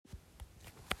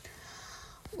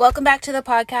Welcome back to the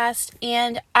podcast,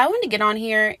 and I want to get on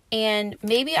here, and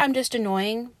maybe I'm just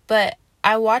annoying, but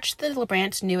I watched the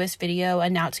LaBrant's newest video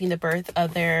announcing the birth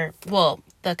of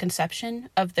the conception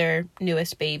of their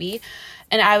newest baby,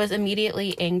 and I was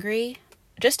immediately angry.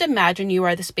 Just imagine you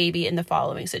are this baby in the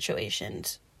following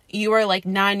situations. You are like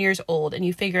 9 years old and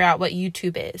you figure out what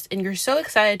YouTube is, and you're so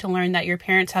excited to learn that your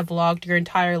parents have vlogged your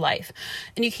entire life,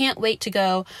 and you can't wait to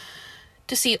go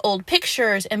to see old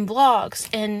pictures and vlogs,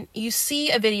 and you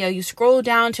see a video, you scroll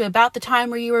down to about the time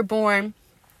where you were born,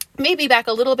 maybe back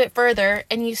a little bit further,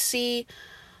 and you see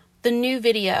the new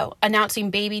video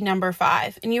announcing baby number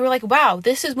 5, and you were like, wow,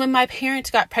 this is when my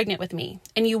parents got pregnant with me,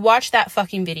 and you watch that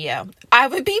fucking video. I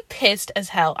would be pissed as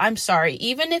hell. I'm sorry.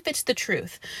 Even if it's the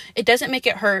truth, it doesn't make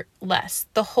it hurt less.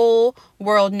 The whole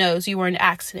world knows you were in an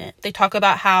accident. They talk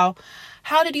about how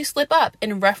did you slip up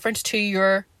in reference to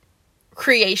your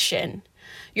creation.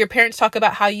 Your parents talk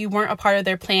about how you weren't a part of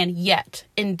their plan yet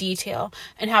in detail,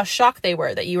 and how shocked they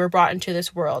were that you were brought into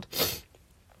this world.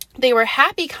 They were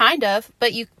happy, kind of,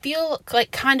 but you feel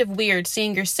like kind of weird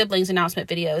seeing your siblings' announcement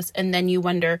videos, and then you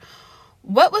wonder,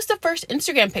 what was the first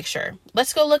Instagram picture?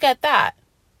 Let's go look at that.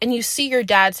 And you see your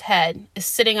dad's head is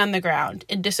sitting on the ground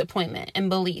in disappointment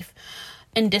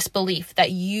and disbelief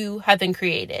that you have been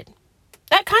created.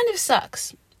 That kind of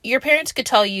sucks. Your parents could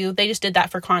tell you they just did that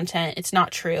for content. It's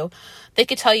not true. They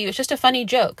could tell you it's just a funny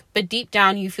joke, but deep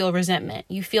down you feel resentment.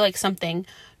 You feel like something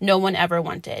no one ever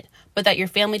wanted, but that your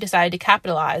family decided to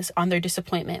capitalize on their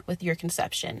disappointment with your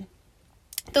conception.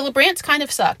 The LaBrants kind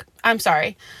of suck. I'm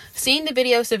sorry. Seeing the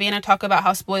video Savannah talk about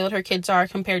how spoiled her kids are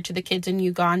compared to the kids in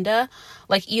Uganda,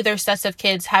 like either sets of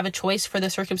kids have a choice for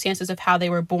the circumstances of how they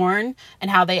were born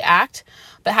and how they act,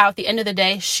 but how at the end of the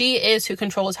day, she is who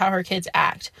controls how her kids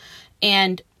act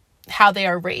and how they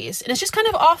are raised. And it's just kind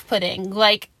of off-putting,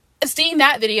 like seeing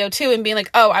that video too and being like,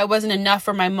 oh, I wasn't enough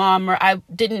for my mom, or I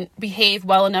didn't behave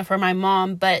well enough for my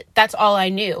mom, but that's all I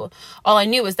knew. All I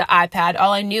knew was the iPad.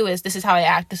 All I knew is this is how I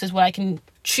act. This is what I can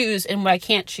choose and what I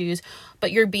can't choose.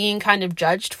 But you're being kind of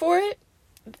judged for it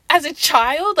as a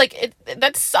child. Like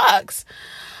that sucks.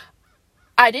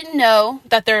 I didn't know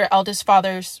that their eldest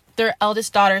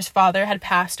daughter's father had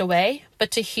passed away, but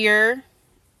to hear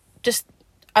just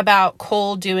about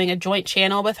Cole doing a joint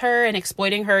channel with her and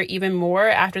exploiting her even more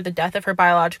after the death of her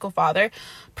biological father,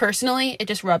 personally, it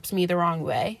just rubs me the wrong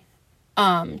way.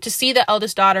 To see the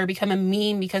eldest daughter become a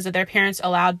meme because of their parents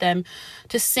allowed them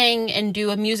to sing and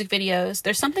do music videos.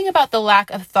 There's something about the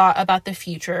lack of thought about the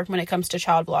future when it comes to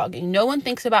child vlogging. No one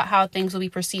thinks about how things will be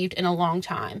perceived in a long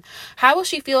time. How will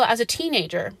she feel as a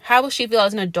teenager? How will she feel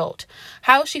as an adult?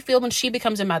 How will she feel when she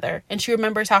becomes a mother and she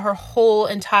remembers how her whole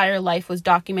entire life was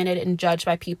documented and judged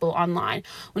by people online,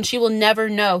 when she will never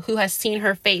know who has seen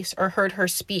her face or heard her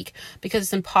speak because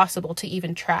it's impossible to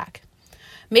even track?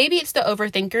 Maybe it's the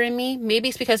overthinker in me. Maybe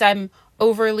it's because I'm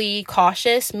overly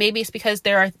cautious. Maybe it's because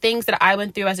there are things that I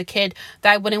went through as a kid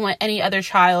that I wouldn't want any other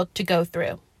child to go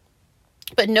through.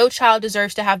 But no child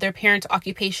deserves to have their parents'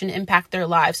 occupation impact their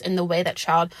lives in the way that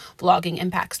child vlogging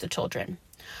impacts the children.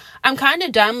 I'm kind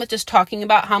of done with just talking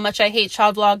about how much I hate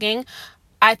child vlogging.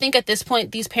 I think at this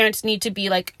point, these parents need to be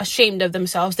like ashamed of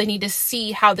themselves. They need to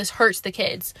see how this hurts the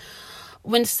kids.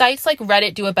 When sites like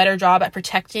Reddit do a better job at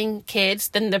protecting kids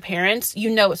than the parents, you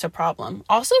know it's a problem.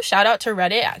 Also, shout out to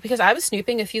Reddit, because I was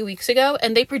snooping a few weeks ago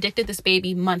and they predicted this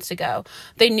baby months ago.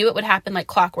 They knew it would happen like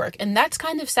clockwork. And that's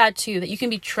kind of sad too, that you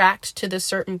can be tracked to this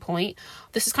certain point.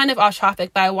 This is kind of off topic,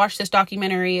 but I watched this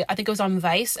documentary, I think it was on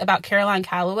Vice, about Caroline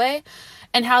Calloway,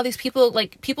 and how these people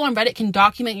on Reddit can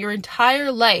document your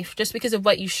entire life just because of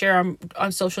what you share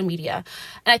on social media.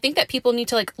 And I think that people need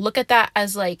to look at that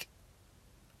as a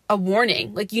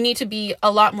warning. You need to be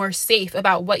a lot more safe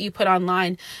about what you put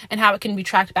online and how it can be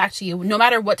tracked back to you, no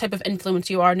matter what type of influence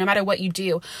you are, no matter what you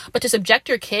do. But to subject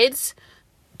your kids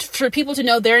for people to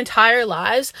know their entire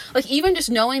lives, even just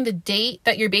knowing the date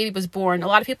that your baby was born. A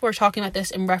lot of people are talking about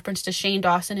this in reference to Shane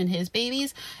Dawson and his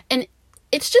babies, and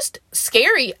it's just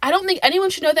scary. I don't think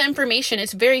anyone should know that information.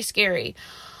 It's very scary.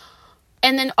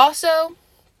 And then also,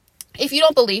 if you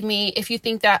don't believe me, if you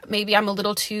think that maybe I'm a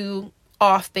little too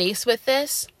off base with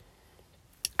this,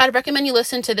 I'd recommend you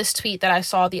listen to this tweet that I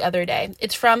saw the other day.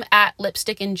 It's from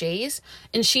 @lipstickandjays,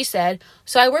 and she said,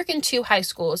 "So I work in 2 high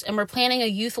schools, and we're planning a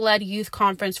youth-led youth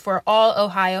conference for all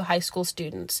Ohio high school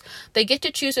students. They get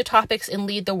to choose the topics and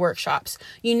lead the workshops.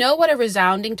 You know what a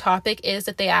resounding topic is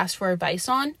that they ask for advice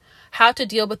on? How to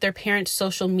deal with their parents'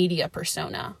 social media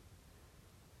persona."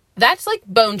 That's like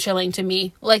bone chilling to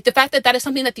me. Like the fact that that is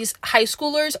something that these high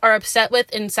schoolers are upset with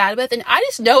and sad with. And I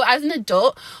just know as an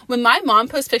adult, when my mom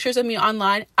posts pictures of me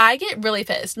online, I get really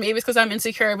pissed. Maybe it's because I'm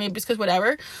insecure, maybe it's because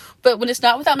whatever. But when it's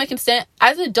not without my consent,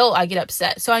 as an adult, I get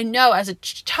upset. So I know as a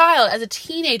child, as a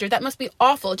teenager, that must be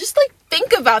awful. Just like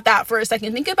think about that for a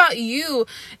second. Think about you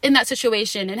in that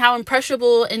situation and how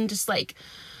impressionable and just like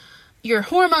your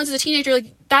hormones as a teenager.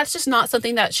 Like that's just not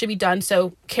something that should be done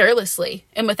so carelessly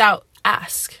and without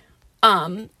ask.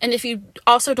 And if you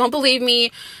also don't believe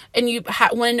me and you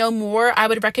want to know more, I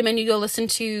would recommend you go listen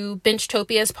to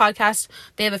Benchtopia's podcast.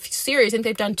 They have a series, I think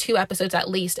they've done 2 episodes at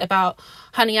least, about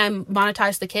Honey, I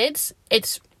Monetized the Kids.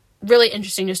 It's really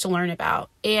interesting just to learn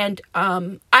about. And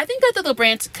I think that the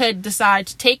LaBrants could decide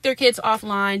to take their kids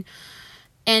offline,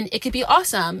 and it could be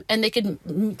awesome. And they could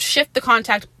shift the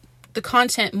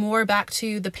content more back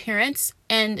to the parents,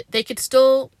 and they could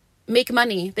still make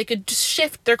money. They could just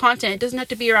shift their content. It doesn't have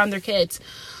to be around their kids.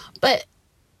 But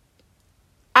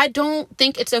I don't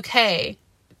think it's okay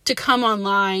to come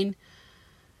online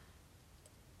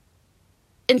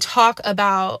and talk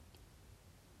about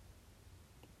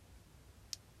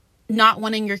not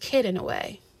wanting your kid in a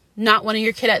way. Not wanting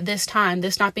your kid at this time,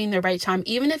 this not being the right time,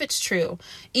 even if it's true.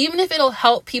 Even if it'll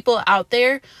help people out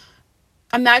there.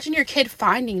 Imagine your kid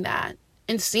finding that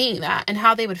and seeing that and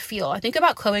how they would feel. I think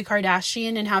about Khloe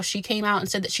Kardashian and how she came out and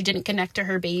said that she didn't connect to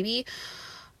her baby.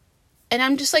 And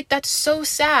I'm just like, that's so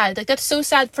sad. Like, that's so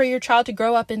sad for your child to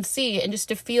grow up and see and just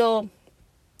to feel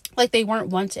like they weren't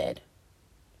wanted.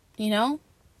 You know?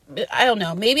 I don't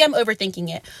know. Maybe I'm overthinking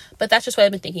it, but that's just what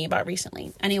I've been thinking about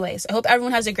recently. Anyways, I hope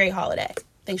everyone has a great holiday.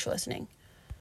 Thanks for listening.